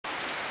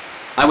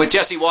I'm with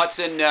Jesse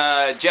Watson.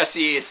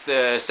 Jesse, it's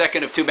the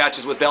second of two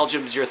matches with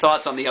Belgium. Your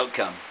thoughts on the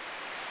outcome?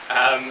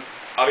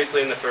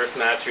 Obviously in the first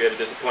match we had a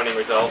disappointing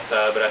result,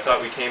 but I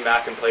thought we came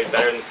back and played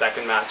better in the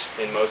second match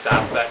in most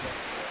aspects.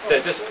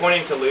 It's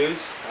disappointing to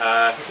lose.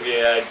 We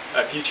had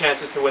a few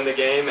chances to win the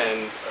game,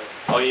 and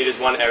all you need is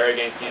one error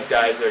against these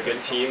guys. They're a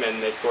good team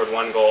and they scored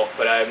one goal,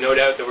 but I have no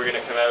doubt that we're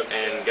going to come out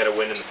and get a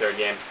win in the third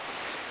game.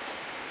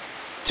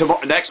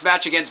 Next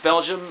match against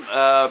Belgium,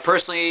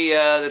 personally,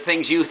 the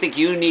things you think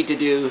you need to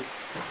do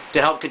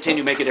to help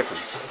continue make a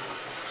difference?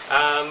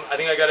 I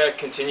think I got to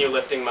continue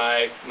lifting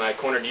my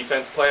corner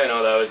defense play. I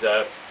know that was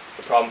a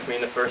problem for me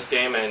in the first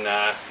game, and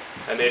I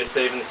made a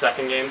save in the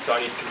second game, so I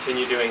need to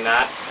continue doing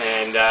that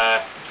and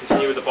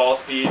continue with the ball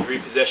speed,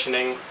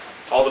 repositioning,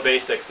 all the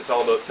basics. It's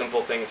all about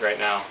simple things right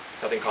now,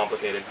 nothing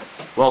complicated.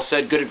 Well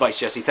said. Good advice,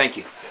 Jesse. Thank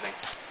you. Okay,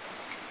 thanks.